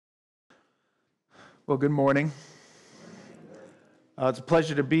Well, good morning. It's a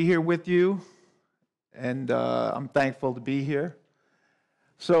pleasure to be here with you, and I'm thankful to be here.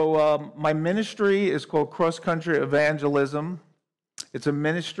 So my ministry is called Cross Country Evangelism. It's a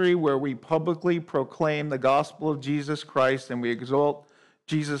ministry where we publicly proclaim the gospel of Jesus Christ, and we exalt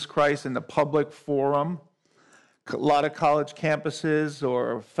Jesus Christ in the public forum. A lot of college campuses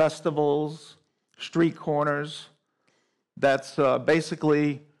or festivals, street corners. That's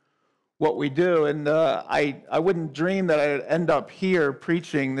basically what we do, and I wouldn't dream that I'd end up here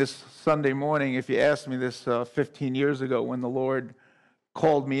preaching this Sunday morning if you asked me this 15 years ago when the Lord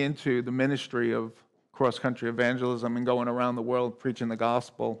called me into the ministry of cross-country evangelism and going around the world preaching the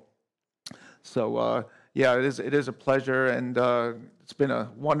gospel. So yeah, it is a pleasure, and it's been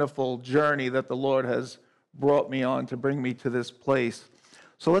a wonderful journey that the Lord has brought me on to bring me to this place.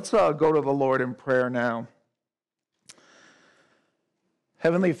 So let's go to the Lord in prayer now.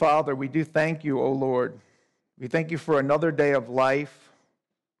 Heavenly Father, we do thank you, O Lord. We thank you for another day of life.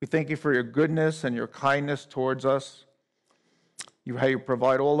 We thank you for your goodness and your kindness towards us. How you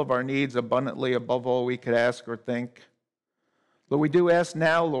provide all of our needs abundantly above all we could ask or think. Lord, we do ask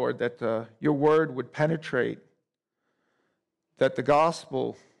now, Lord, that your word would penetrate, that the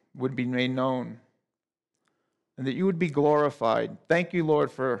gospel would be made known, and that you would be glorified. Thank you,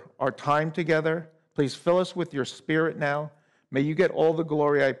 Lord, for our time together. Please fill us with your spirit now. May you get all the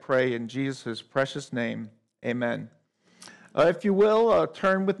glory, I pray, in Jesus' precious name. Amen. If you will,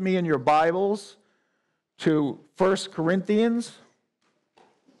 turn with me in your Bibles to 1 Corinthians.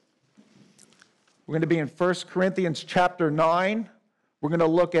 We're going to be in 1 Corinthians chapter 9. We're going to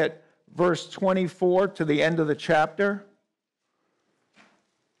look at verse 24 to the end of the chapter.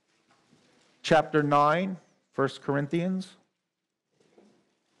 Chapter 9, 1 Corinthians.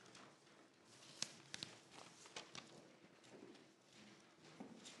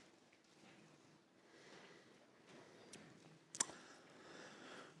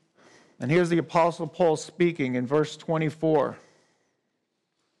 And here's the Apostle Paul speaking in verse 24.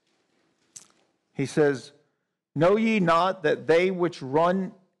 He says, "Know ye not that they which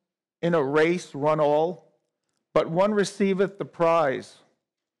run in a race run all, but one receiveth the prize?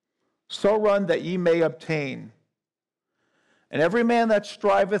 So run that ye may obtain. And every man that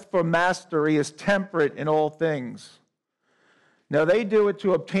striveth for mastery is temperate in all things. Now they do it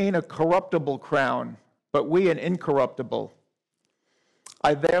to obtain a corruptible crown, but we an incorruptible.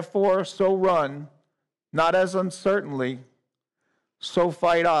 I therefore so run, not as uncertainly, so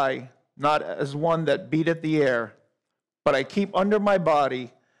fight I, not as one that beateth the air, but I keep under my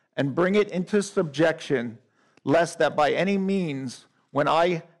body and bring it into subjection, lest that by any means, when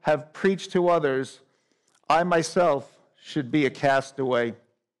I have preached to others, I myself should be a castaway."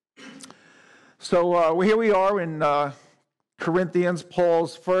 So here we are in Corinthians,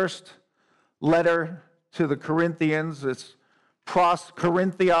 Paul's first letter to the Corinthians. It's pros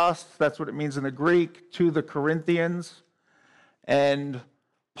Corinthios, that's what it means in the Greek, to the Corinthians. And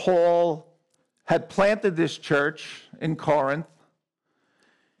Paul had planted this church in Corinth.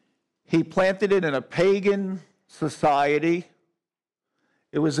 He planted it in a pagan society.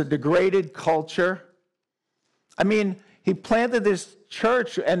 It was a degraded culture. I mean, he planted this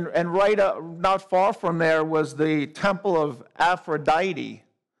church, and right not far from there was the temple of Aphrodite.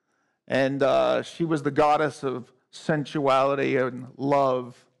 And she was the goddess of sensuality and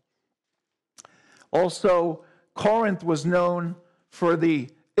love. Also, Corinth was known for the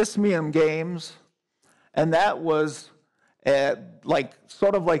Isthmian Games, and that was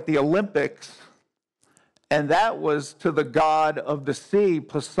sort of like the Olympics, and that was to the god of the sea,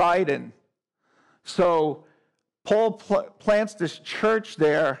 Poseidon. So Paul plants this church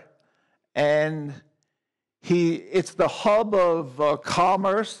there, and it's the hub of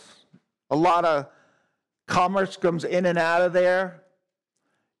commerce. A lot of commerce comes in and out of there.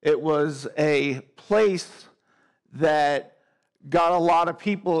 It was a place that got a lot of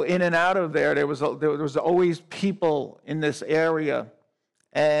people in and out of there. There was always people in this area.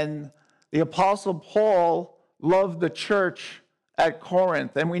 And the Apostle Paul loved the church at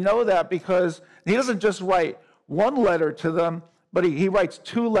Corinth. And we know that because he doesn't just write one letter to them, but he writes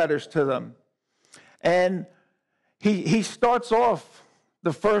two letters to them. And he starts off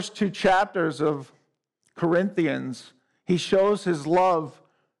the first two chapters of Corinthians. He shows his love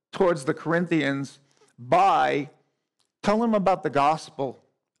towards the Corinthians by telling them about the gospel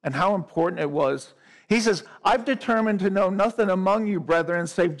and how important it was. He says, "I've determined to know nothing among you, brethren,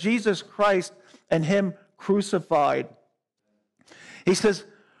 save Jesus Christ and him crucified." He says,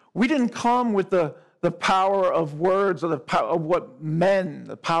 we didn't come with the power of words or the power of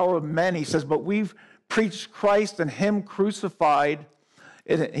the power of men. He says, but we've preached Christ and him crucified.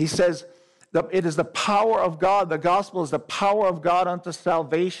 He says, it is the power of God. The gospel is the power of God unto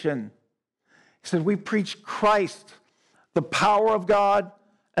salvation. He said, we preach Christ, the power of God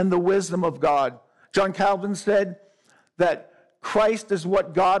and the wisdom of God. John Calvin said that Christ is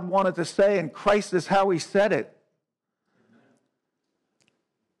what God wanted to say, and Christ is how he said it.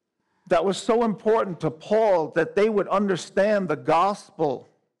 That was so important to Paul that they would understand the gospel.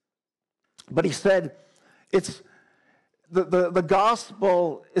 But he said, it's the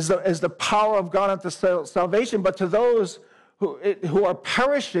gospel is the power of God unto salvation, but to those who are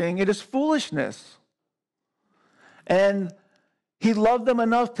perishing, it is foolishness. And he loved them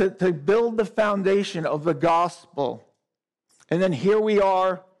enough to build the foundation of the gospel. And then here we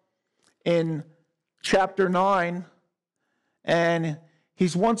are in chapter 9, and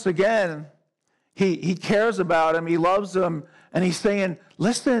he's once again, he cares about him, he loves them, and he's saying,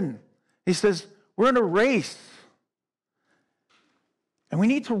 listen, he says, we're in a race. And we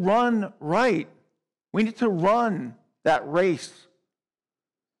need to run right. We need to run that race.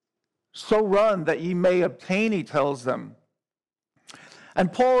 So run that ye may obtain, he tells them.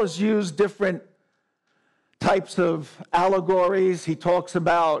 And Paul has used different types of allegories. He talks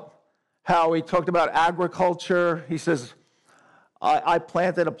about how he talked about agriculture. He says, I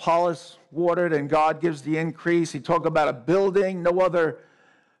planted, Apollos watered, and God gives the increase. He talked about a building. No other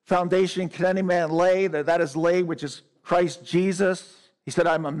foundation can any man lay. That is laid, which is Christ Jesus. He said,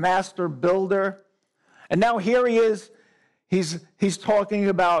 I'm a master builder. And now here he is. He's talking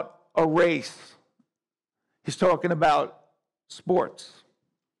about a race. He's talking about sports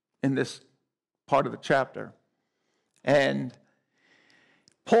in this part of the chapter. And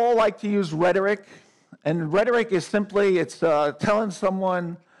Paul liked to use rhetoric. And rhetoric is simply, it's telling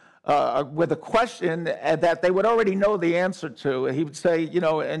someone with a question that they would already know the answer to. He would say,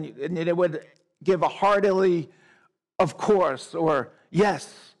 and it would give a heartily, of course, or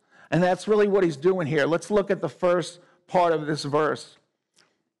yes. And that's really what he's doing here. Let's look at the first part of this verse.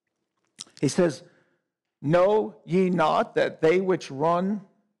 He says, know ye not that they which run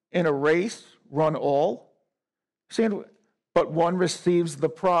in a race run all? But one receives the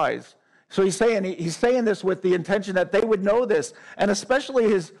prize. So he's saying this with the intention that they would know this, and especially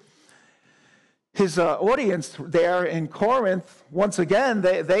his audience there in Corinth. Once again,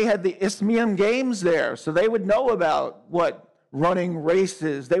 they had the Isthmian Games there, so they would know about what running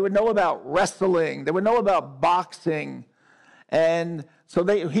races. They would know about wrestling. They would know about boxing, and so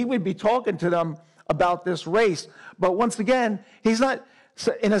he would be talking to them about this race. But once again, he's not,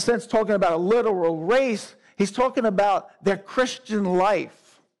 in a sense, talking about a literal race. He's talking about their Christian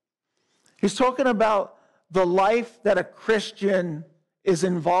life. He's talking about the life that a Christian is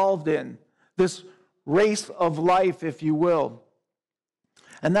involved in, this race of life, if you will.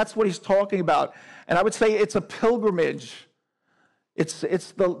 And that's what he's talking about. And I would say it's a pilgrimage. It's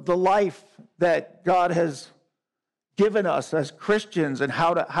the life that God has given us as Christians, and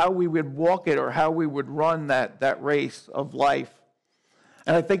how we would walk it, or how we would run that race of life.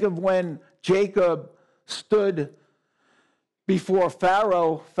 And I think of when Jacob stood before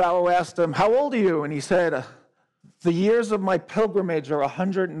Pharaoh. Pharaoh asked him, how old are you? And he said, the years of my pilgrimage are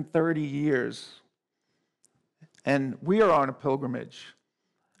 130 years. And we are on a pilgrimage.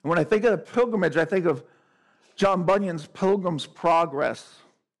 And when I think of the pilgrimage, I think of John Bunyan's Pilgrim's Progress,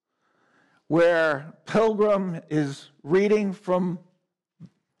 where Pilgrim is reading from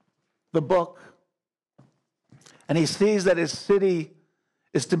the book, and he sees that his city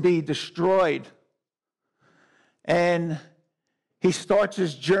is to be destroyed. And he starts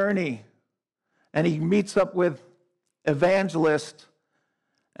his journey, and he meets up with Evangelist,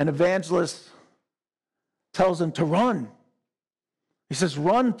 and Evangelist tells him to run. He says,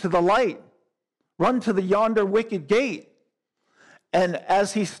 run to the light. Run to the yonder wicket gate. And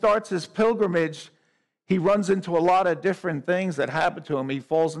as he starts his pilgrimage, he runs into a lot of different things that happen to him. He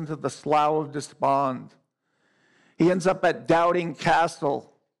falls into the Slough of Despond. He ends up at Doubting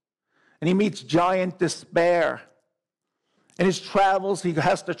Castle, and he meets Giant Despair. In his travels, he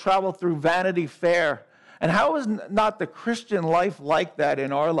has to travel through Vanity Fair. And how is not the Christian life like that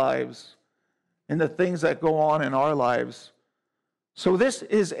in our lives, in the things that go on in our lives? So this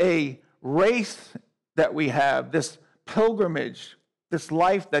is a race that we have, this pilgrimage, this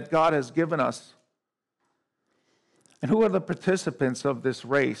life that God has given us. And who are the participants of this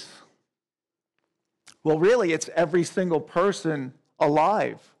race? Well, really, it's every single person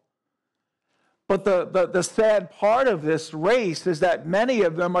alive. But the sad part of this race is that many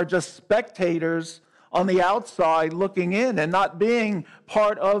of them are just spectators on the outside looking in, and not being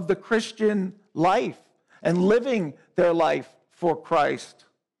part of the Christian life and living their life for Christ.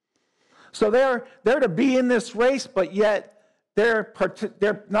 So they're to be in this race, but yet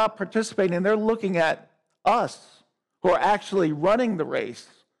they're not participating. They're looking at us who are actually running the race.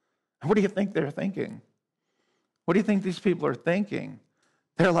 And what do you think they're thinking? What do you think these people are thinking?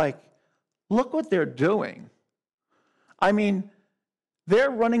 They're like, look what they're doing. I mean,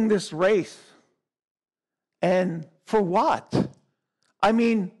 they're running this race. And for what? I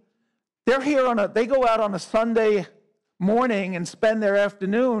mean, they go out on a Sunday morning and spend their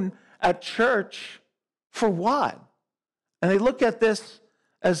afternoon at church for what? And they look at this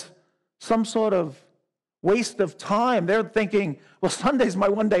as some sort of waste of time. They're thinking, well, Sunday's my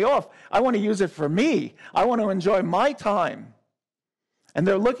one day off. I want to use it for me. I want to enjoy my time. And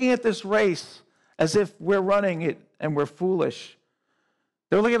they're looking at this race as if we're running it and we're foolish.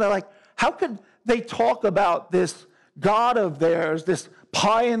 They're looking at it like, how could they talk about this God of theirs, this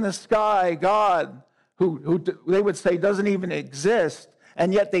pie in the sky God who they would say doesn't even exist,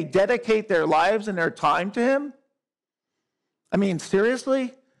 and yet they dedicate their lives and their time to him? I mean,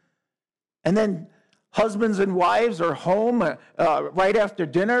 seriously? And then husbands and wives are home right after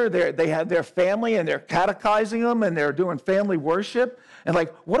dinner. They have their family and they're catechizing them and they're doing family worship. And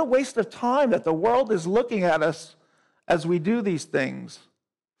like, what a waste of time that the world is looking at us as we do these things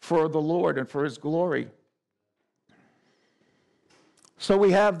for the Lord and for his glory. So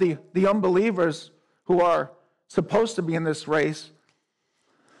we have the unbelievers who are supposed to be in this race,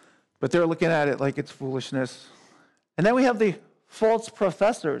 but they're looking at it like it's foolishness. And then we have the false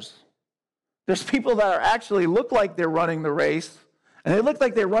professors. There's people that actually look like they're running the race, and they look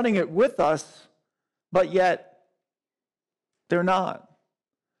like they're running it with us, but yet they're not,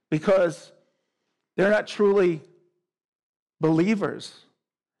 because they're not truly believers.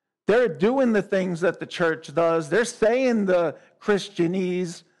 They're doing the things that the church does. They're saying the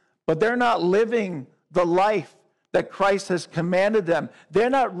Christianese, but they're not living the life that Christ has commanded them. They're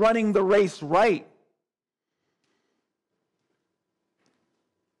not running the race right.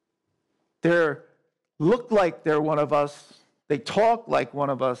 They look like they're one of us. They talk like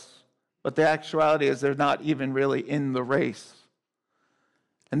one of us, but the actuality is they're not even really in the race.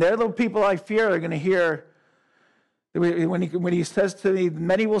 And they're the people I fear are going to hear when he says to me,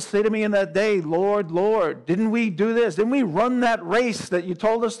 many will say to me in that day, Lord, Lord, didn't we do this? Didn't we run that race that you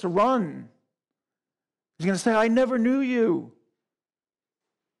told us to run? He's going to say, I never knew you.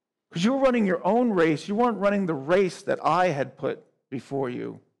 Because you were running your own race. You weren't running the race that I had put before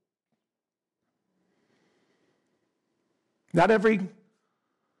you. Not every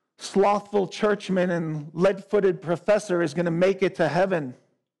slothful churchman and lead-footed professor is going to make it to heaven.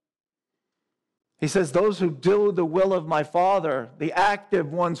 He says, those who do the will of my Father, the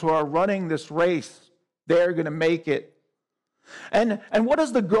active ones who are running this race, they're going to make it. And what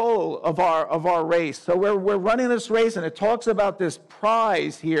is the goal of our race? So we're running this race, and it talks about this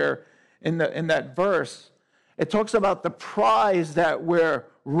prize here in that verse. It talks about the prize that we're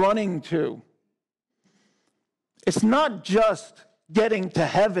running to. It's not just getting to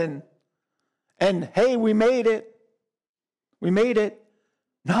heaven and, hey, we made it. We made it.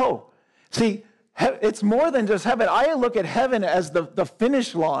 No. See, it's more than just heaven. I look at heaven as the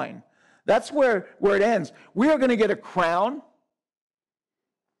finish line. That's where it ends. We are going to get a crown,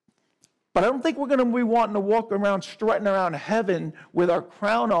 but I don't think we're going to be wanting to walk around, strutting around heaven with our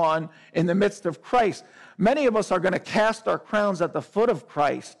crown on in the midst of Christ. Many of us are going to cast our crowns at the foot of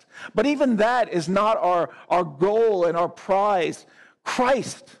Christ. But even that is not our goal and our prize.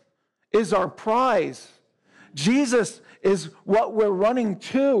 Christ is our prize. Jesus is what we're running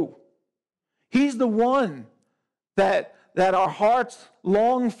to. He's the one that our hearts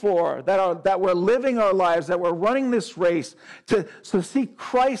long for, that we're living our lives, that we're running this race to see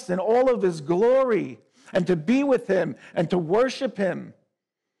Christ in all of his glory and to be with him and to worship him.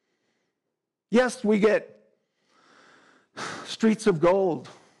 Yes, we get streets of gold,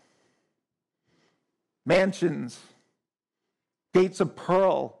 mansions, gates of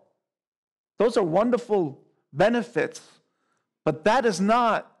pearl. Those are wonderful benefits, but that is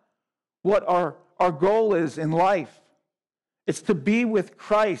not what our goal is in life. It's to be with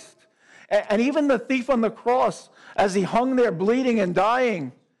Christ. And even the thief on the cross, as he hung there bleeding and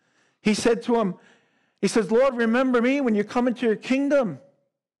dying, he said to him, he says, Lord, remember me when you come into your kingdom.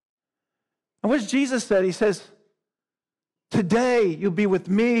 And what's Jesus said? He says, today you'll be with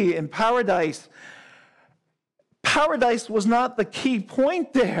me in paradise. Paradise was not the key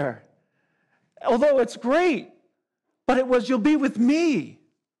point there, although it's great, but it was, you'll be with me.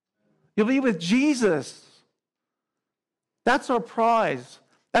 You'll be with Jesus. That's our prize.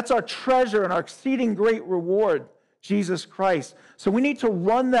 That's our treasure and our exceeding great reward, Jesus Christ. So we need to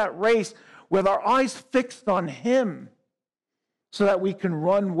run that race with our eyes fixed on him so that we can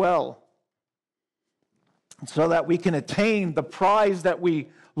run well. so that we can attain the prize that we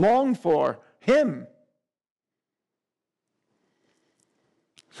long for, Him.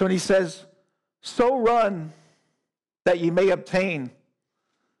 So he says, so run that you may obtain.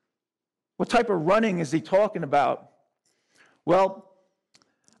 What type of running is he talking about? Well,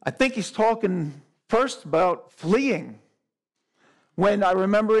 I think he's talking first about fleeing. When I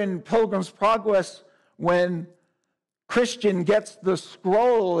remember in Pilgrim's Progress, when Christian gets the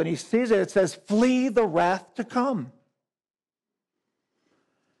scroll and he sees it, it says, flee the wrath to come.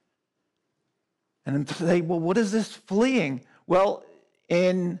 And then say, well, what is this fleeing? Well,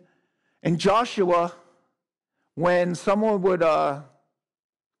 in Joshua, when someone would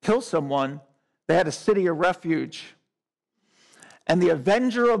kill someone, they had a city of refuge. And the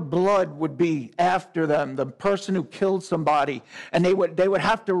avenger of blood would be after them, the person who killed somebody. And they would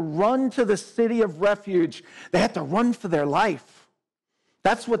have to run to the city of refuge. They had to run for their life.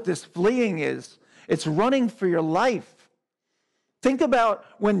 That's what this fleeing is. It's running for your life. Think about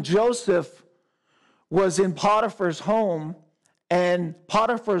when Joseph was in Potiphar's home and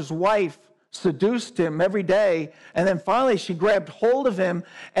Potiphar's wife seduced him every day, and then finally she grabbed hold of him,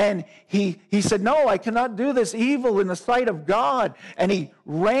 and he said, no, I cannot do this evil in the sight of God. And he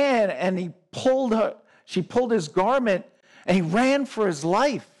ran, and she pulled his garment, and he ran for his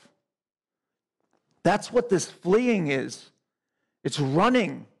life. That's what this fleeing is. It's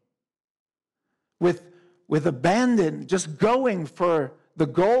running with abandon, just going for the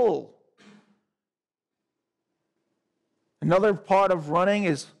goal. Another part of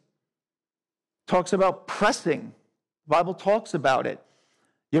running talks about pressing. The Bible talks about it.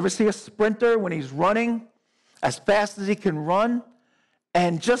 You ever see a sprinter when he's running as fast as he can run?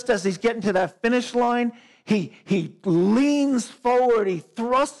 And just as he's getting to that finish line, he leans forward, he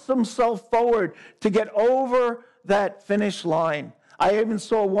thrusts himself forward to get over that finish line. I even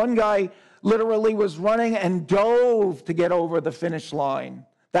saw one guy literally was running and dove to get over the finish line.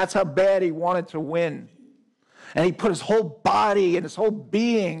 That's how bad he wanted to win. And he put his whole body and his whole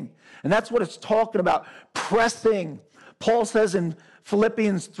being. And that's what it's talking about, pressing. Paul says in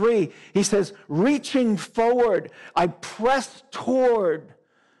Philippians 3, he says, reaching forward, I press toward.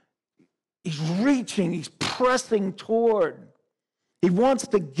 He's reaching, he's pressing toward. He wants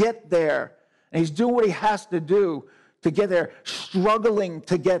to get there. And he's doing what he has to do to get there, struggling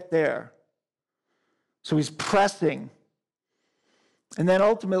to get there. So he's pressing. And then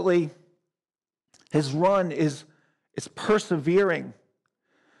ultimately, his run is persevering.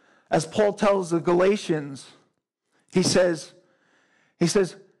 As Paul tells the Galatians, he says,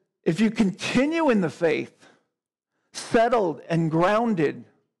 if you continue in the faith, settled and grounded,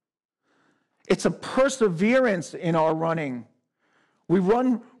 it's a perseverance in our running. We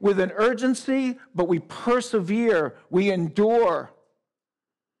run with an urgency, but we persevere, we endure.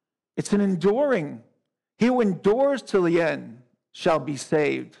 It's an enduring. He who endures till the end shall be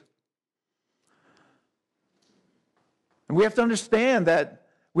saved. And we have to understand that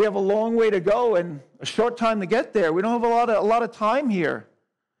we have a long way to go and a short time to get there. We don't have a lot of time here.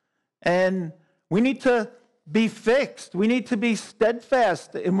 And we need to be fixed. We need to be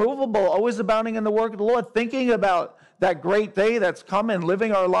steadfast, immovable, always abounding in the work of the Lord, thinking about that great day that's coming,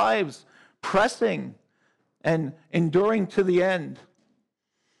 living our lives, pressing and enduring to the end.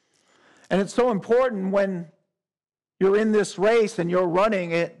 And it's so important when you're in this race and you're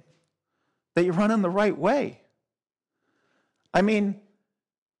running it, that you're running the right way. I mean,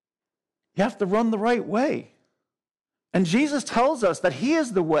 you have to run the right way. And Jesus tells us that He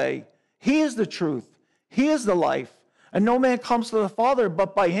is the way, He is the truth, He is the life. And no man comes to the Father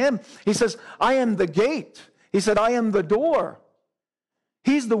but by Him. He says, I am the gate. He said, I am the door.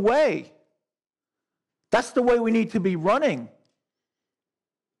 He's the way. That's the way we need to be running.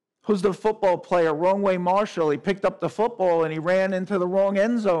 Who's the football player? Wrong-way Marshall. He picked up the football and he ran into the wrong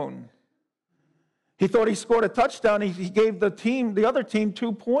end zone. He thought he scored a touchdown. He gave the other team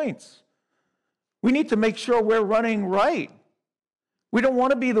 2 points. We need to make sure we're running right. We don't want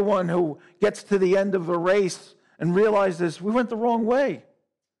to be the one who gets to the end of a race and realizes we went the wrong way.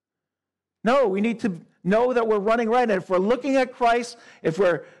 No, we need to know that we're running right. And if we're looking at Christ, if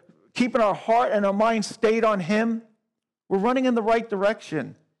we're keeping our heart and our mind stayed on Him, we're running in the right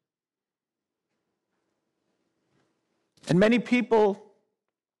direction. And many people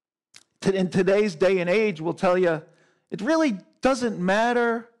in today's day and age will tell you, it really doesn't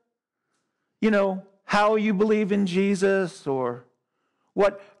matter, how you believe in Jesus or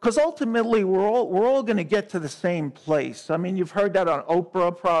what, because ultimately we're all going to get to the same place. I mean, you've heard that on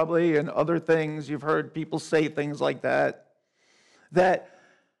Oprah probably and other things. You've heard people say things like that. That,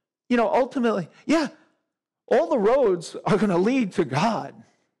 ultimately, all the roads are going to lead to God.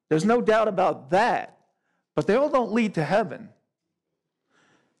 There's no doubt about that. but they all don't lead to heaven.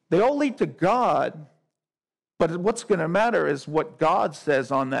 They all lead to God, but what's going to matter is what God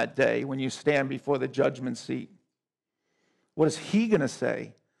says on that day when you stand before the judgment seat. What is he going to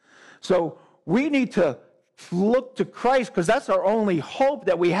say? So we need to look to Christ because that's our only hope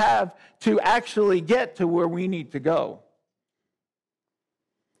that we have to actually get to where we need to go.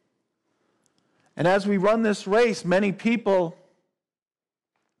 And as we run this race, many people,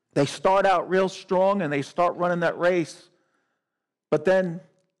 they start out real strong and they start running that race, but then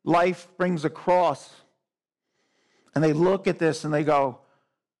life brings a cross. And they look at this and they go,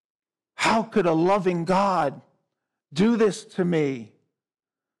 how could a loving God do this to me?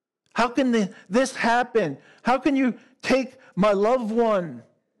 How can this happen? How can you take my loved one?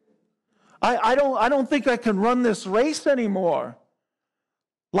 I don't think I can run this race anymore.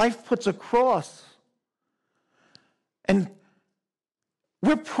 Life puts a cross. And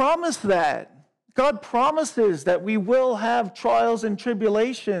we're promised that. God promises that we will have trials and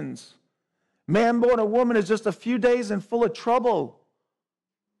tribulations. Man born a woman is just a few days and full of trouble.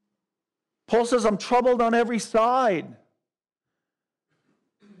 Paul says, I'm troubled on every side.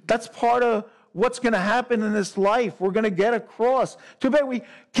 That's part of what's going to happen in this life. We're going to get a cross. Too bad we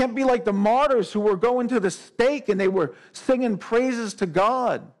can't be like the martyrs who were going to the stake and they were singing praises to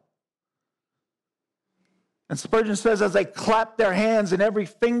God. And Spurgeon says, as they clapped their hands and every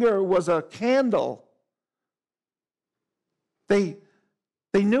finger was a candle, they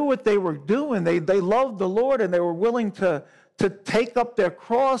knew what they were doing. They loved the Lord and they were willing to take up their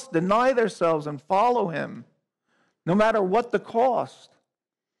cross, deny themselves, and follow him, no matter what the cost.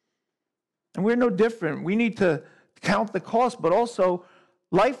 And we're no different. We need to count the cost, but also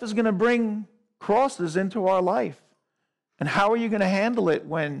life is going to bring crosses into our life. And how are you going to handle it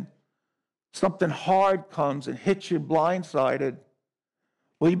when something hard comes and hits you blindsided?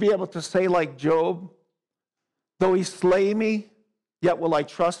 Will you be able to say like Job, though he slay me, yet will I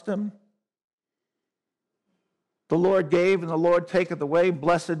trust him? The Lord gave and the Lord taketh away.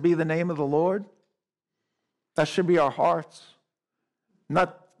 Blessed be the name of the Lord. That should be our hearts.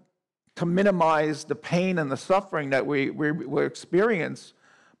 Not to minimize the pain and the suffering that we experience,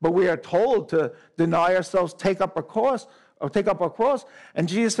 but we are told to deny ourselves, take up our cross. And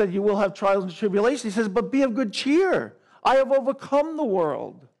Jesus said, you will have trials and tribulations. He says, but be of good cheer. I have overcome the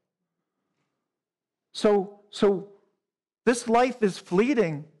world. So this life is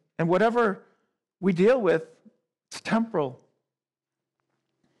fleeting, and whatever we deal with, it's temporal.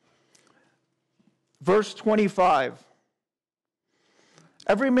 Verse 25.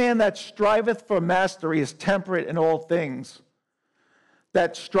 Every man that striveth for mastery is temperate in all things.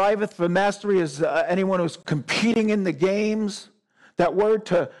 That striveth for mastery is anyone who's competing in the games. That word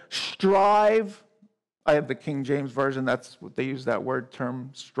to strive, I have the King James Version, that's what they use that word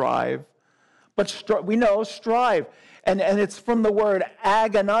term, strive. But we know strive, and it's from the word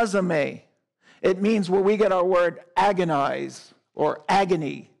agonizame. It means where we get our word agonize or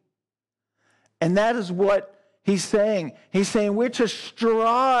agony. And that is what he's saying. He's saying we're to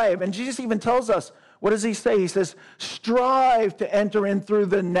strive. And Jesus even tells us, what does he say? He says, strive to enter in through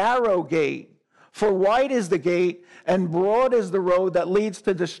the narrow gate. For wide is the gate, and broad is the road that leads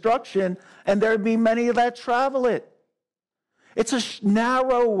to destruction, and there be many that travel it. It's a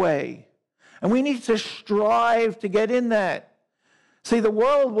narrow way, and we need to strive to get in that. See, the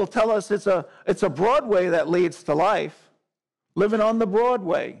world will tell us it's a broad way that leads to life, living on the broad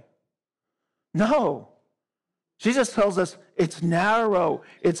way. No. Jesus tells us it's narrow,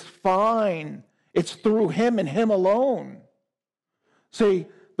 it's fine, it's through him and him alone. See,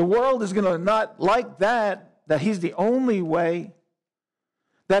 the world is going to not like that he's the only way,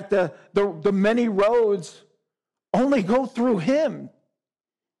 that the many roads only go through him.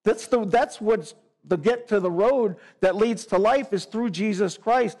 That's what's the get to the road that leads to life is through Jesus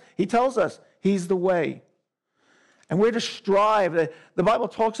Christ. He tells us he's the way. And we're to strive. The Bible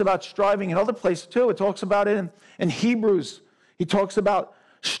talks about striving in other places too. It talks about it in Hebrews. He talks about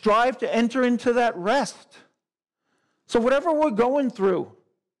strive to enter into that rest. So whatever we're going through,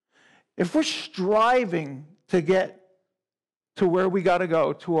 if we're striving to get to where we got to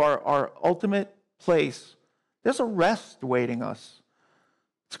go, to our ultimate place, there's a rest waiting us.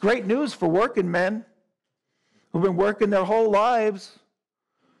 It's great news for working men who've been working their whole lives,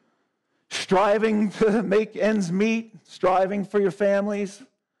 striving to make ends meet, striving for your families.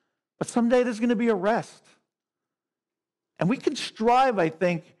 But someday there's going to be a rest. And we can strive, I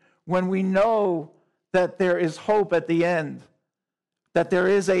think, when we know that there is hope at the end, that there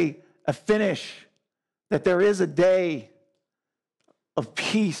is a finish, that there is a day of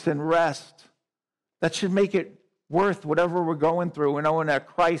peace and rest. That should make it worth whatever we're going through, and knowing that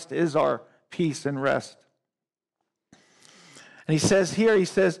Christ is our peace and rest. And he says here,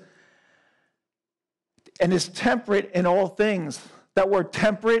 and is temperate in all things. That word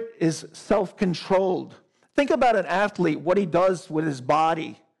temperate is self-controlled. Think about an athlete, what he does with his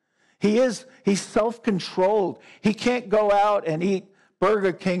body. He's self-controlled. He can't go out and eat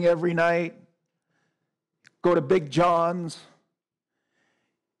Burger King every night, go to Big John's,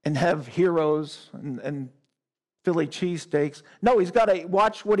 and have Heroes and Philly cheesesteaks. No, he's got to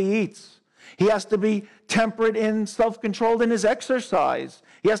watch what he eats. He has to be temperate and self-controlled in his exercise.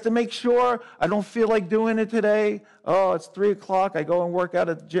 He has to make sure, I don't feel like doing it today. Oh, it's 3 o'clock. I go and work out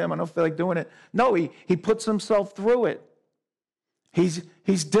at the gym. I don't feel like doing it. No, he puts himself through it. He's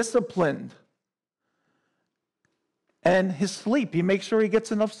disciplined. And his sleep, he makes sure he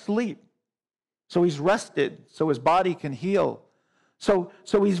gets enough sleep. So he's rested, so his body can heal. So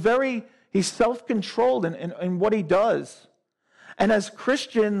he's self-controlled in what he does. And as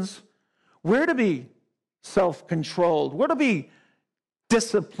Christians, we're to be self-controlled. We're to be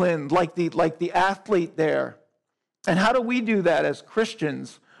disciplined like the athlete there. And how do we do that as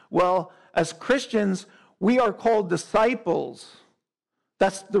Christians? Well, as Christians, we are called disciples.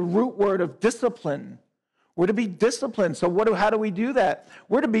 That's the root word of discipline. We're to be disciplined. So how do we do that?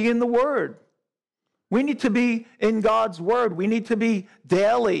 We're to be in the Word. We need to be in God's Word. We need to be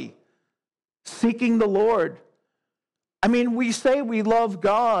daily seeking the Lord. I mean, we say we love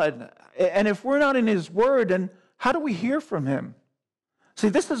God, and if we're not in His Word, then how do we hear from Him? See,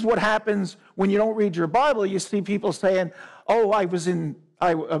 this is what happens when you don't read your Bible. You see people saying, oh, I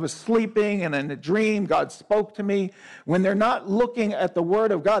was sleeping, and in a dream, God spoke to me. When they're not looking at the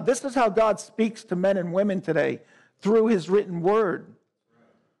Word of God, this is how God speaks to men and women today, through His written Word.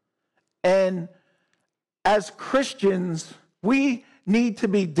 And as Christians, we need to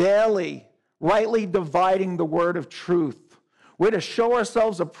be daily rightly dividing the word of truth. We're to show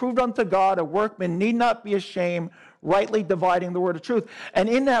ourselves approved unto God, a workman need not be ashamed, rightly dividing the word of truth. And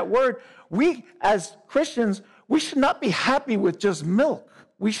in that word, we as Christians, we should not be happy with just milk.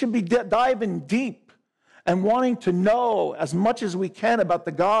 We should be diving deep and wanting to know as much as we can about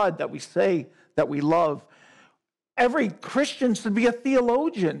the God that we say that we love. Every Christian should be a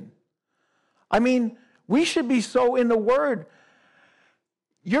theologian. I mean, we should be so in the Word.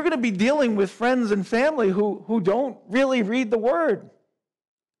 You're going to be dealing with friends and family who don't really read the Word.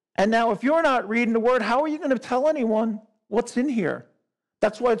 And now if you're not reading the Word, how are you going to tell anyone what's in here?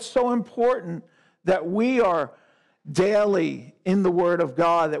 That's why it's so important that we are daily in the Word of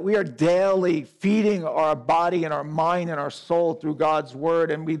God, that we are daily feeding our body and our mind and our soul through God's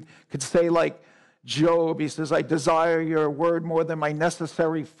Word. And we could say like Job, he says, I desire your Word more than my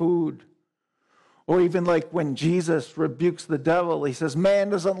necessary food. Or even like when Jesus rebukes the devil, he says, man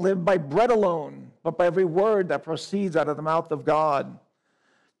doesn't live by bread alone, but by every word that proceeds out of the mouth of God.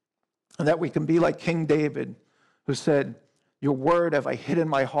 And that we can be like King David, who said, your word have I hid in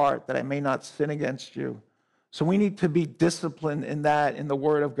my heart that I may not sin against you. So we need to be disciplined in that, in the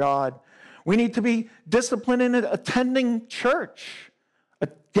word of God. We need to be disciplined in attending church,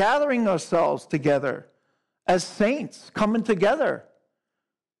 gathering ourselves together as saints, coming together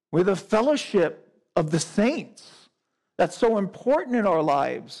with a fellowship of the saints. That's so important in our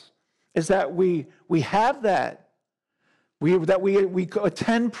lives, is that we have that. We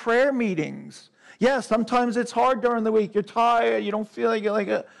attend prayer meetings. Yeah, sometimes it's hard during the week. You're tired. You don't feel like you're like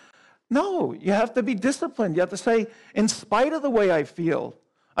a... No, you have to be disciplined. You have to say, in spite of the way I feel,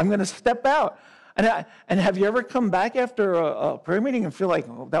 I'm going to step out. And have you ever come back after a prayer meeting and feel like,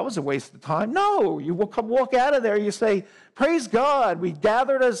 oh, that was a waste of time? No, you walk out of there. You say, praise God. We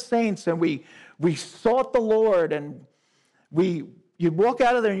gathered as saints and we sought the Lord, and you walk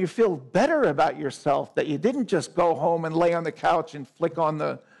out of there and you feel better about yourself, that you didn't just go home and lay on the couch and flick on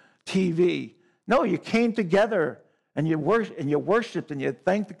the TV. No, you came together and you worshiped and you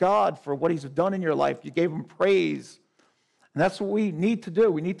thanked God for what He's done in your life. You gave Him praise. And that's what we need to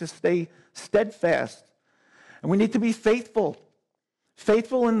do. We need to stay steadfast. And we need to be faithful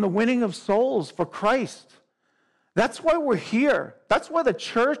in the winning of souls for Christ. That's why we're here. That's why the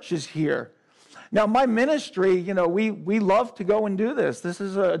church is here. Now, my ministry, we love to go and do this. This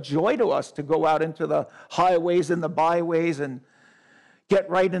is a joy to us to go out into the highways and the byways and get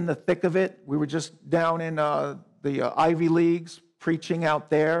right in the thick of it. We were just down in the Ivy Leagues preaching out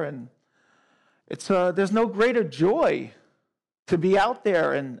there, and there's no greater joy to be out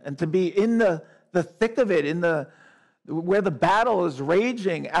there and to be in the thick of it, where the battle is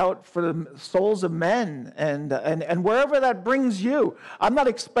raging out for the souls of men, and wherever that brings you. I'm not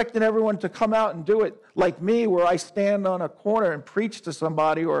expecting everyone to come out and do it like me, where I stand on a corner and preach to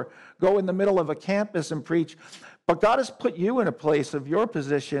somebody or go in the middle of a campus and preach. But God has put you in a place of your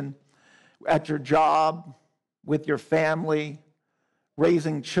position at your job, with your family,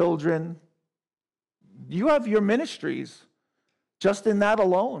 raising children. You have your ministries just in that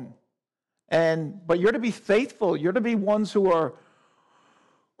alone. But you're to be faithful. You're to be ones who are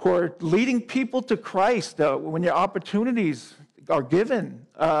leading people to Christ when your opportunities are given.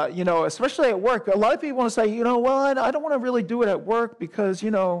 Especially at work. A lot of people want to say, well, I don't want to really do it at work because,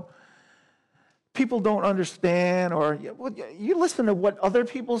 people don't understand. Or you listen to what other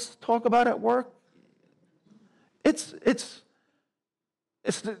people talk about at work. It's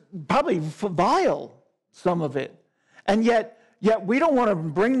probably vile, some of it. And yet we don't want to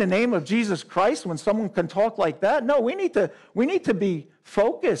bring the name of Jesus Christ when someone can talk like that. No, we need to be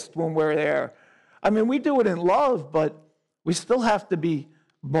focused when we're there. I mean, we do it in love, but we still have to be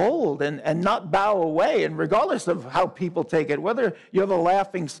bold and not bow away. And regardless of how people take it, whether you're the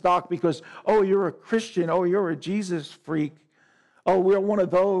laughing stock because, oh, you're a Christian, oh, you're a Jesus freak, oh, we're one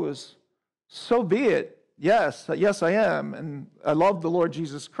of those, so be it. Yes, I am. And I love the Lord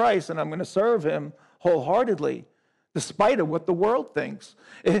Jesus Christ, and I'm going to serve him wholeheartedly, despite of what the world thinks.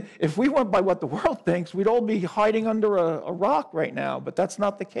 If we went by what the world thinks, we'd all be hiding under a rock right now, but that's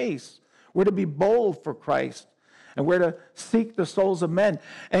not the case. We're to be bold for Christ, and we're to seek the souls of men.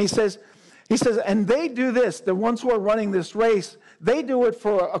 And he says, and they do this, the ones who are running this race, they do it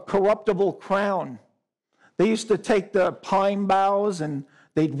for a corruptible crown. They used to take the pine boughs and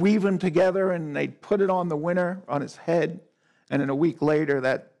they'd weave them together and they'd put it on the winner, on his head. And then a week later,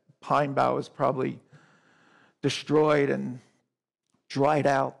 that pine bough is probably destroyed and dried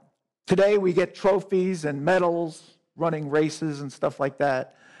out. Today, we get trophies and medals, running races and stuff like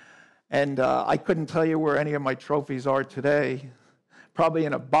that. And I couldn't tell you where any of my trophies are today. Probably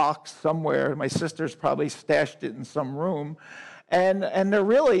in a box somewhere. My sister's probably stashed it in some room. And they're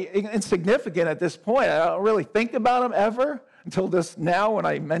really insignificant at this point. I don't really think about them ever until this now when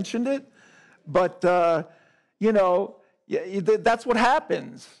I mentioned it. But, that's what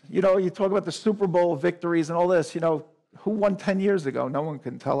happens. You talk about the Super Bowl victories and all this. Who won 10 years ago? No one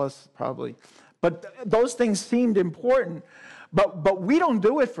can tell us, probably. But those things seemed important. But we don't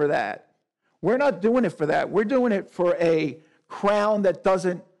do it for that. We're not doing it for that. We're doing it for a crown that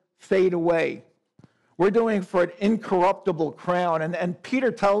doesn't fade away. We're doing it for an incorruptible crown. And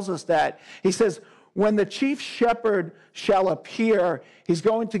Peter tells us that. He says, when the chief shepherd shall appear, he's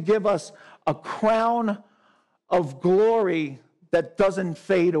going to give us a crown of glory that doesn't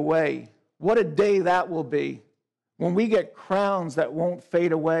fade away. What a day that will be when we get crowns that won't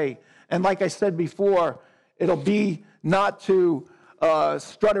fade away. And like I said before, it'll be not to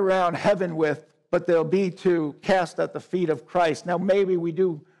strut around heaven with, but they'll be to cast at the feet of Christ. Now, maybe we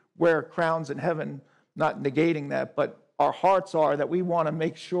do wear crowns in heaven, not negating that, but our hearts are that we want to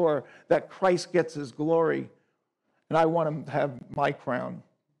make sure that Christ gets his glory, and I want him to have my crown.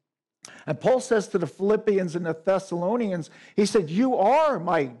 And Paul says to the Philippians and the Thessalonians, he said, you are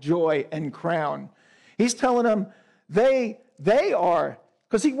my joy and crown. He's telling them they are,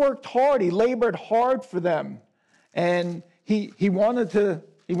 because he worked hard, he labored hard for them. And he wanted to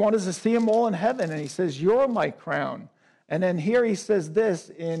see them all in heaven. And he says, you're my crown. And then here he says this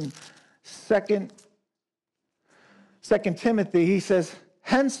in 2 Timothy. He says,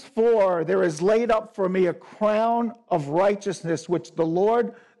 henceforth there is laid up for me a crown of righteousness, which the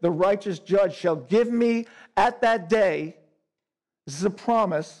Lord, the righteous judge, shall give me at that day. This is a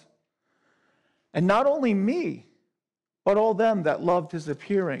promise. And not only me, but all them that loved his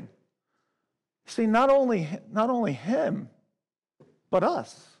appearing. See, not only him, but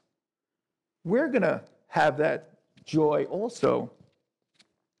us. We're going to have that joy also.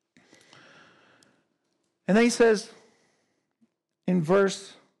 And then he says in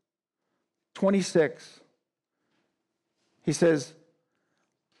verse 26, he says,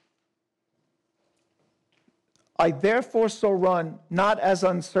 I therefore so run, not as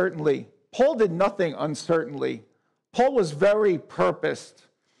uncertainly. Paul did nothing uncertainly. Paul was very purposed.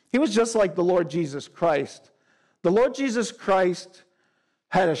 He was just like the Lord Jesus Christ. The Lord Jesus Christ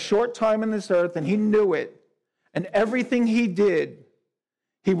had a short time in this earth, and he knew it. And everything he did,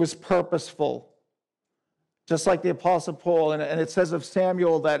 he was purposeful. Just like the Apostle Paul. And it says of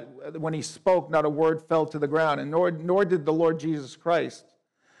Samuel that when he spoke, not a word fell to the ground, and nor did the Lord Jesus Christ.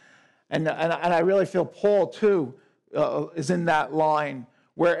 And I really feel Paul, too, is in that line,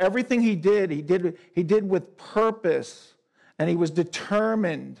 where everything he did with purpose, and he was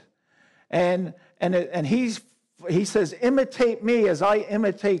determined. And he says, imitate me as I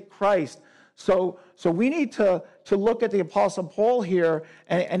imitate Christ. So we need to look at the Apostle Paul here,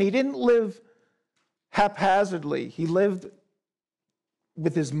 and he didn't live haphazardly. He lived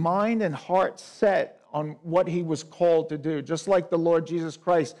with his mind and heart set on what he was called to do. Just like the Lord Jesus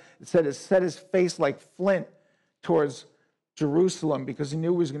Christ, it said, it set his face like flint towards Jerusalem because he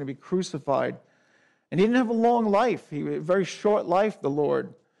knew he was going to be crucified. And he didn't have a long life. He had a very short life, the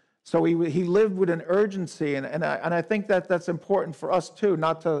Lord. So he lived with an urgency, and I think that's important for us too,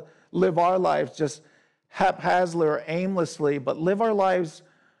 not to live our lives just haphazardly or aimlessly, but live our lives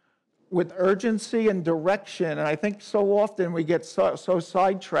with urgency and direction. And I think so often we get so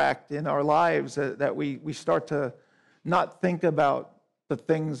sidetracked in our lives that we start to not think about the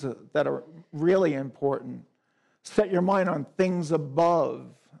things that are really important. Set your mind on things above,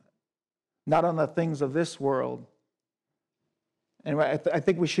 not on the things of this world. And I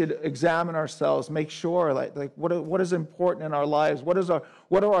think we should examine ourselves, make sure like what is important in our lives? What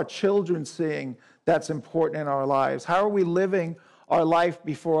are our children seeing that's important in our lives? How are we living our life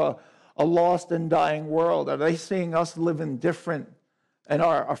before a lost and dying world? Are they seeing us living different? And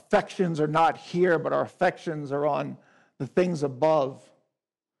our affections are not here, but our affections are on the things above.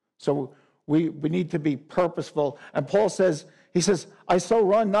 So we need to be purposeful. And Paul says, he says, I so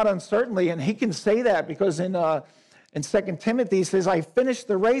run, not uncertainly. And he can say that because in 2 Timothy, he says, I finished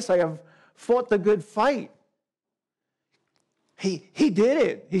the race. I have fought the good fight. He did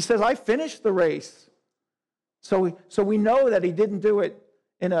it. He says, I finished the race. So we know that he didn't do it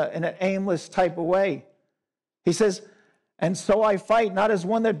in an aimless type of way. He says, and so I fight, not as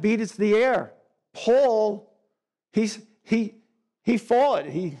one that beateth the air. Paul, he fought.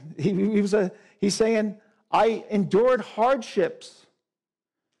 He's saying, I endured hardships.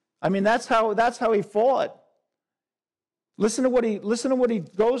 I mean, that's how he fought. Listen to what he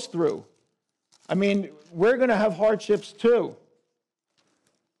goes through. I mean, we're going to have hardships too.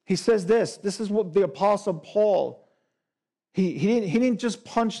 He says this is what the Apostle Paul, he didn't just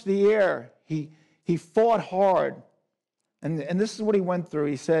punch the air. He fought hard. And this is what he went through.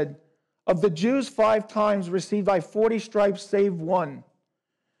 He said, of the Jews 5 times received I 40 stripes save one.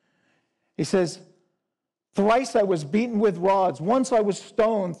 He says, thrice I was beaten with rods. Once I was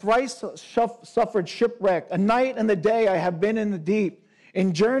stoned. Thrice suffered shipwreck. A night and a day I have been in the deep.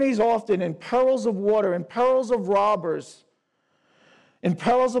 In journeys often, in perils of water, in perils of robbers, in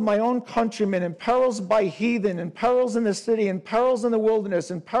perils of my own countrymen, in perils by heathen, in perils in the city, in perils in the wilderness,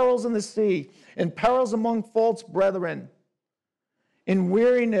 in perils in the sea, in perils among false brethren, in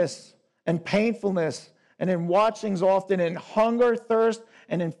weariness and painfulness, and in watchings often, in hunger, thirst,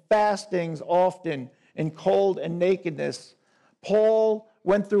 and in fastings often, in cold and nakedness. Paul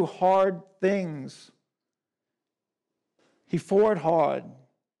went through hard things. He fought hard.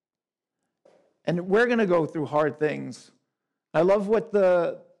 And we're going to go through hard things. I love what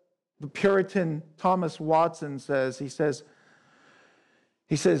the Puritan Thomas Watson says. He says,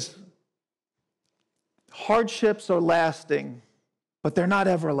 hardships are lasting, but they're not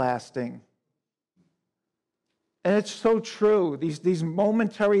everlasting. And it's so true. These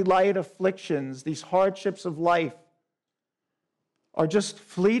momentary light afflictions, these hardships of life are just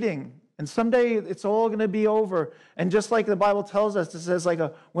fleeting. And someday it's all going to be over. And just like the Bible tells us, it says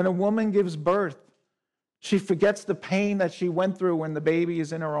when a woman gives birth, she forgets the pain that she went through when the baby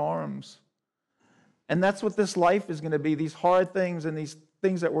is in her arms. And that's what this life is going to be. These hard things and these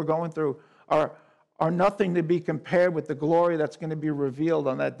things that we're going through are nothing to be compared with the glory that's going to be revealed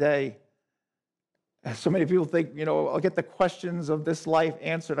on that day. So many people think, I'll get the questions of this life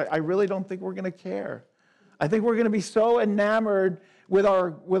answered. I really don't think we're going to care. I think we're going to be so enamored with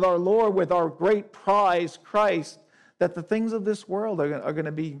our Lord, with our great prize, Christ, that the things of this world are going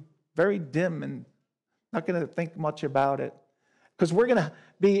to be very dim and not going to think much about it. Because we're going to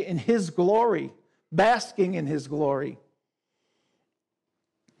be in His glory, basking in His glory.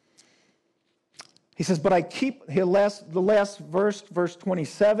 He says, but I keep, the last verse, verse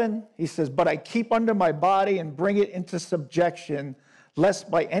 27, he says, but I keep under my body and bring it into subjection, lest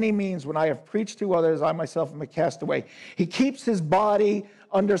by any means when I have preached to others, I myself am a castaway. He keeps his body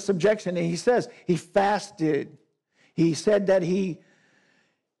under subjection. And he says he fasted. He said that he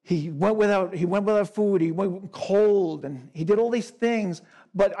went without food, he went cold, and he did all these things.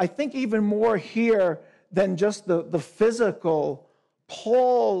 But I think even more here than just the physical,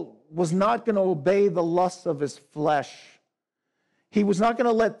 Paul was not going to obey the lusts of his flesh. He was not going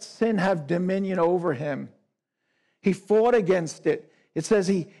to let sin have dominion over him. He fought against it. It says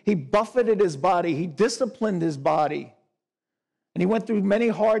he buffeted his body. He disciplined his body. And he went through many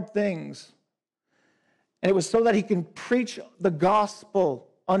hard things. And it was so that he can preach the gospel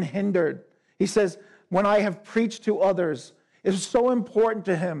unhindered. He says, when I have preached to others, it was so important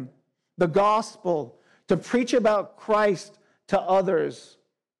to him, the gospel, to preach about Christ to others.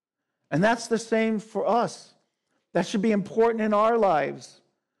 And that's the same for us. That should be important in our lives.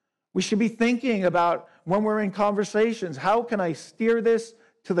 We should be thinking about when we're in conversations, how can I steer this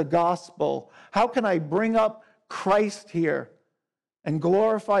to the gospel? How can I bring up Christ here and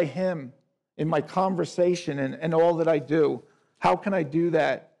glorify him in my conversation and all that I do? How can I do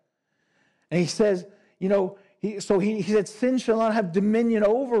that? And he says, you know, he said, sin shall not have dominion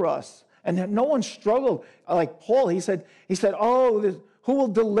over us. And no one struggled like Paul. He said, oh, who will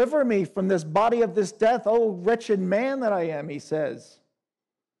deliver me from this body of this death? Oh, wretched man that I am, he says.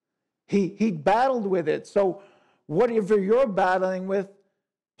 He battled with it. So whatever you're battling with,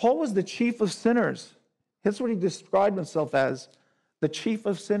 Paul was the chief of sinners. That's what he described himself as, the chief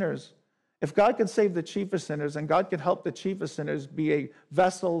of sinners. If God could save the chief of sinners and God could help the chief of sinners be a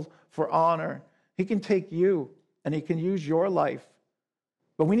vessel for honor, he can take you and he can use your life.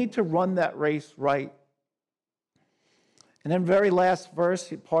 But we need to run that race right. And then very last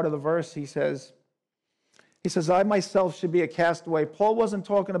verse, part of the verse, he says, I myself should be a castaway. Paul wasn't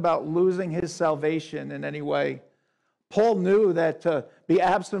talking about losing his salvation in any way. Paul knew that to be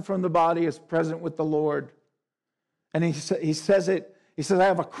absent from the body is present with the Lord. And he says, I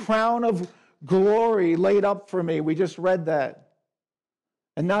have a crown of glory laid up for me. We just read that.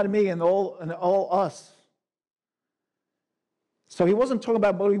 And not me, and all us. So he wasn't talking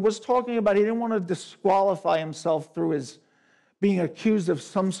about, but he was talking about he didn't want to disqualify himself through his being accused of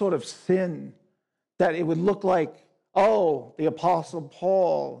some sort of sin, that it would look like, oh, the Apostle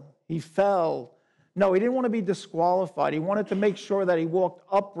Paul, he fell. No, he didn't want to be disqualified. He wanted to make sure that he walked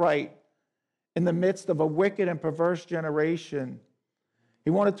upright in the midst of a wicked and perverse generation.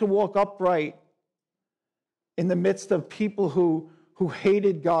 He wanted to walk upright in the midst of people who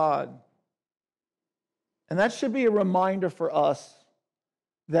hated God. And that should be a reminder for us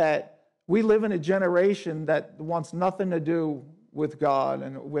that we live in a generation that wants nothing to do with God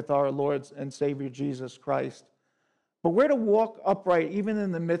and with our Lord and Savior Jesus Christ. But we're to walk upright even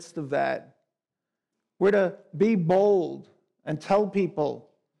in the midst of that. We're to be bold and tell people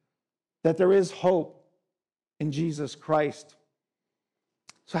that there is hope in Jesus Christ.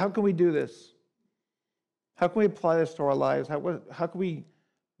 So how can we do this? How can we apply this to our lives? How can we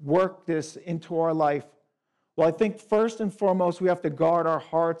work this into our life? Well, I think first and foremost, we have to guard our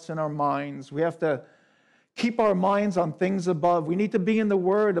hearts and our minds. We have to keep our minds on things above. We need to be in the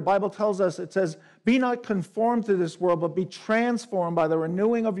Word. The Bible tells us, it says, be not conformed to this world, but be transformed by the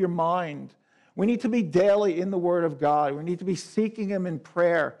renewing of your mind. We need to be daily in the Word of God. We need to be seeking Him in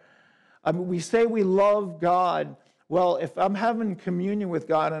prayer. We say we love God. Well, if I'm having communion with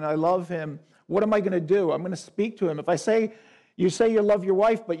God and I love Him, what am I going to do? I'm going to speak to Him. If you say you love your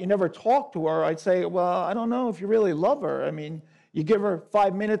wife, but you never talk to her, I'd say, well, I don't know if you really love her. I mean, you give her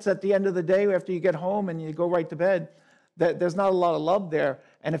 5 minutes at the end of the day after you get home and you go right to bed. There's not a lot of love there.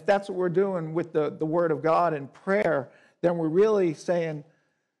 And if that's what we're doing with the Word of God and prayer, then we're really saying,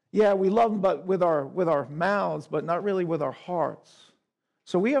 yeah, we love Him, but with our mouths, but not really with our hearts.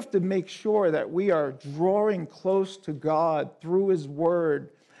 So we have to make sure that we are drawing close to God through His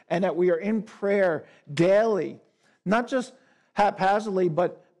Word and that we are in prayer daily, not just haphazardly,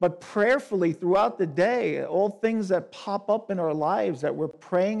 but prayerfully throughout the day. All things that pop up in our lives, that we're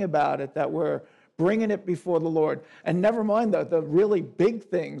praying about it, that we're bringing it before the Lord. And never mind the really big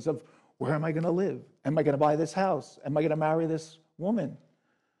things of, where am I going to live? Am I going to buy this house? Am I going to marry this woman?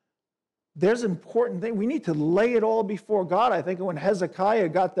 There's important things. We need to lay it all before God. I think when Hezekiah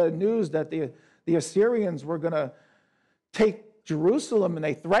got the news that the Assyrians were going to take Jerusalem and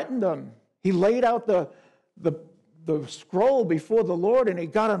they threatened him, he laid out the scroll before the Lord and he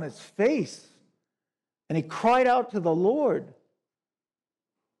got on his face and he cried out to the Lord.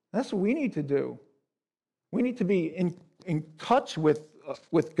 That's what we need to do. We need to be in touch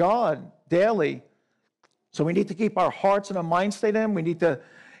with God daily. So we need to keep our hearts and our minds stayed in. We need to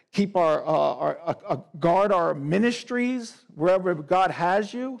keep guard our ministries wherever God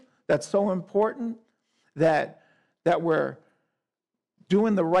has you. That's so important that we're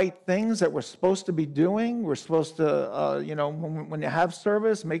doing the right things that we're supposed to be doing. We're supposed to, when you have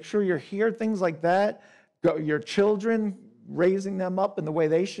service, make sure you're here, things like that. Your children, raising them up in the way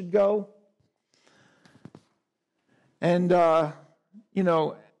they should go. And,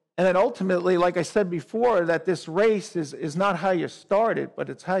 and then ultimately, like I said before, that this race is not how you start it, but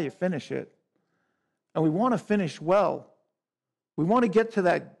it's how you finish it. And we want to finish well. We want to get to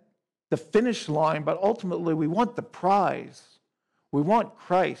the finish line, but ultimately we want the prize. We want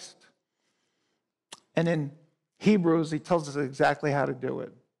Christ. And in Hebrews, he tells us exactly how to do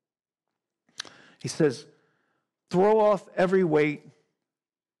it. He says, throw off every weight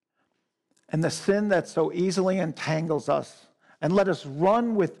and the sin that so easily entangles us, and let us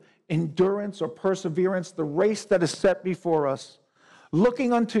run with endurance or perseverance the race that is set before us,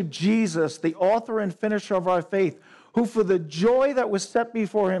 looking unto Jesus, the author and finisher of our faith, who for the joy that was set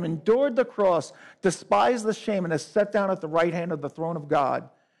before him endured the cross, despised the shame, and is set down at the right hand of the throne of God.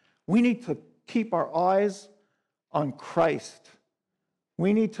 We need to keep our eyes on Christ.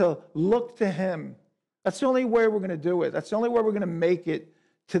 We need to look to him. That's the only way we're going to do it. That's the only way we're going to make it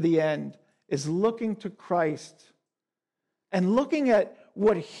to the end, is looking to Christ and looking at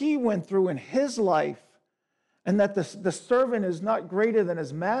what he went through in his life, and that the servant is not greater than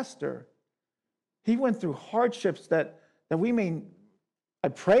his master. He went through hardships that we may, I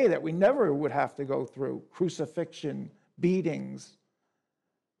pray that we never would have to go through: crucifixion, beatings,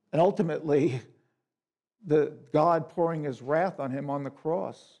 and ultimately God pouring his wrath on him on the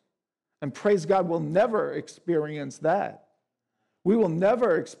cross. And praise God, we'll never experience that. We will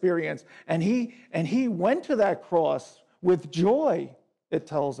never experience. And he went to that cross with joy, it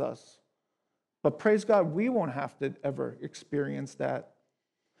tells us. But praise God, we won't have to ever experience that.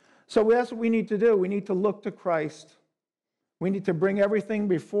 So that's what we need to do. We need to look to Christ. We need to bring everything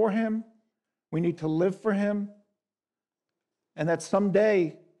before him. We need to live for him. And that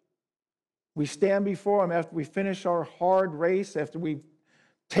someday we stand before him after we finish our hard race, after we've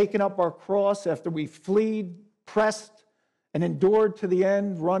taken up our cross, after we fled, pressed, and endured to the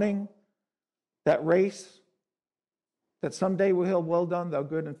end, running that race, that someday we'll hear, "Well done, thou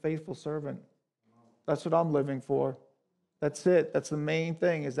good and faithful servant." That's what I'm living for. That's it. That's the main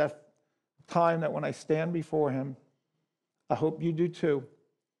thing, is that time that when I stand before him. I hope you do too.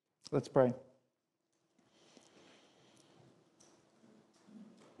 Let's pray.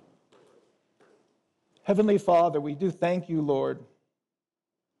 Heavenly Father, we do thank you, Lord.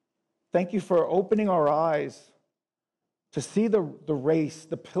 Thank you for opening our eyes to see the race,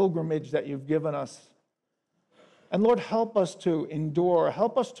 the pilgrimage that you've given us. And Lord, help us to endure.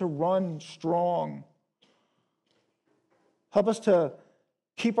 Help us to run strong. Help us to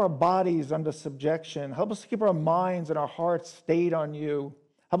keep our bodies under subjection. Help us to keep our minds and our hearts stayed on you.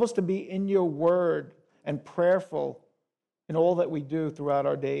 Help us to be in your word and prayerful in all that we do throughout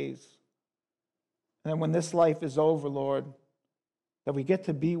our days. And then when this life is over, Lord, that we get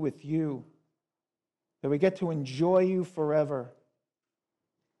to be with you, that we get to enjoy you forever.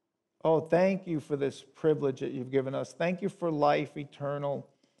 Oh, thank you for this privilege that you've given us. Thank you for life eternal.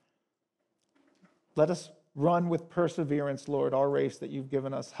 Let us run with perseverance, Lord, our race that you've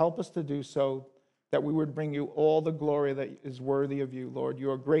given us. Help us to do so, that we would bring you all the glory that is worthy of you, Lord.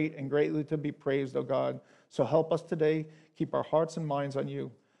 You are great and greatly to be praised, oh God. So help us today, keep our hearts and minds on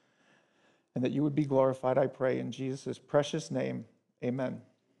you, and that you would be glorified, I pray, in Jesus' precious name. Amen.